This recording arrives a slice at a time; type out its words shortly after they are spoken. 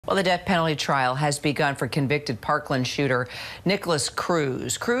Well, the death penalty trial has begun for convicted Parkland shooter Nikolas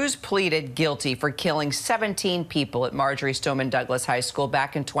Cruz. Cruz pleaded guilty for killing 17 people at Marjory Stoneman Douglas High School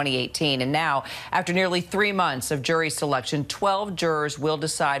back in 2018. And now, after nearly 3 months of jury selection, 12 jurors will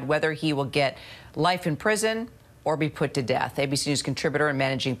decide whether he will get life in prison or be put to death. ABC News contributor and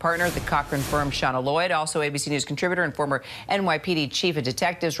managing partner at the Cochrane firm, Channa Lloyd. Also ABC News contributor and former NYPD chief of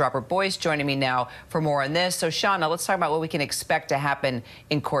detectives, Boyce, joining me now for more on this. So, Channa, let's talk about what we can expect to happen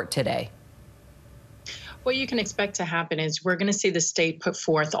in court today. What you can expect to happen is we're going to see the state put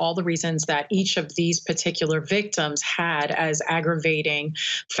forth all the reasons that each of these particular victims had as aggravating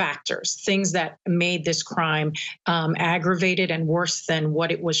factors, things that made this crime aggravated and worse than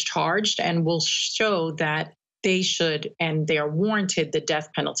what it was charged, and will show that they should and they are warranted the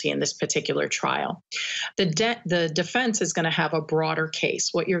death penalty in this particular trial. The defense is going to have a broader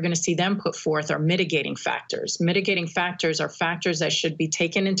case. What you're going to see them put forth are mitigating factors. Mitigating factors are factors that should be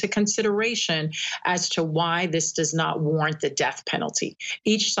taken into consideration as to why this does not warrant the death penalty.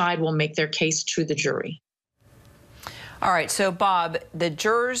 Each side will make their case to the jury. All right, so Bob, the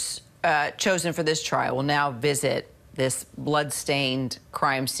jurors chosen for this trial will now visit this blood-stained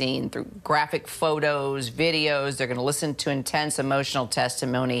crime scene through graphic photos, videos. They're going to listen to intense emotional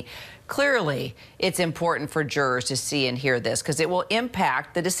testimony. Clearly, it's important for jurors to see and hear this because it will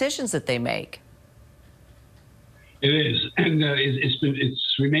impact the decisions that they make. It is, and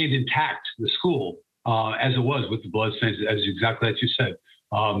it's remained intact, the school, as it was with the bloodstains, as exactly as you said.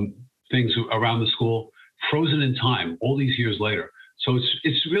 Things around the school, frozen in time, all these years later. So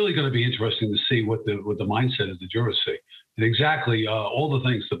it's really going to be interesting to see what the mindset of the jurors see, and exactly all the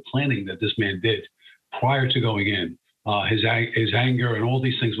things, the planning that this man did prior to going in, his anger and all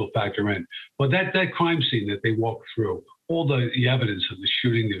these things will factor in. But that crime scene that they walked through, all the evidence of the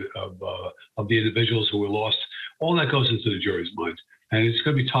shooting of the individuals who were lost, all that goes into the jury's mind, and it's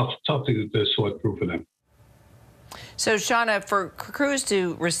going to be tough to sort through for them. So, Channa, for Cruz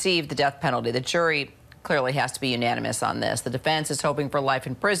to receive the death penalty, the jury clearly has to be unanimous on this. The defense is hoping for life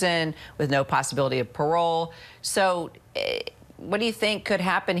in prison with no possibility of parole. So what do you think could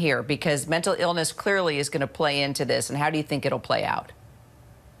happen here? Because mental illness clearly is going to play into this. And how do you think it'll play out?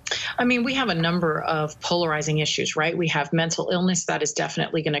 I mean, we have a number of polarizing issues, right? We have mental illness that is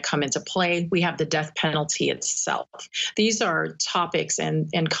definitely going to come into play. We have the death penalty itself. These are topics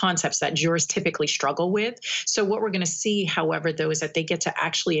and concepts that jurors typically struggle with. So what we're going to see, however, though, is that they get to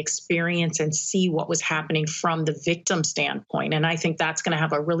actually experience and see what was happening from the victim standpoint. And I think that's going to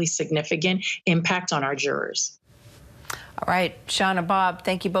have a really significant impact on our jurors. All right, Channa, Bob,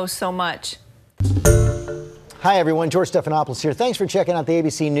 thank you both so much. Hi, everyone. George Stephanopoulos here. Thanks for checking out the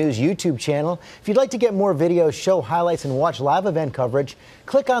ABC News YouTube channel. If you'd like to get more videos, show highlights, and watch live event coverage,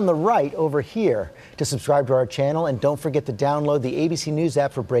 click on the right over here to subscribe to our channel. And don't forget to download the ABC News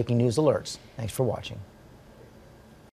app for breaking news alerts. Thanks for watching.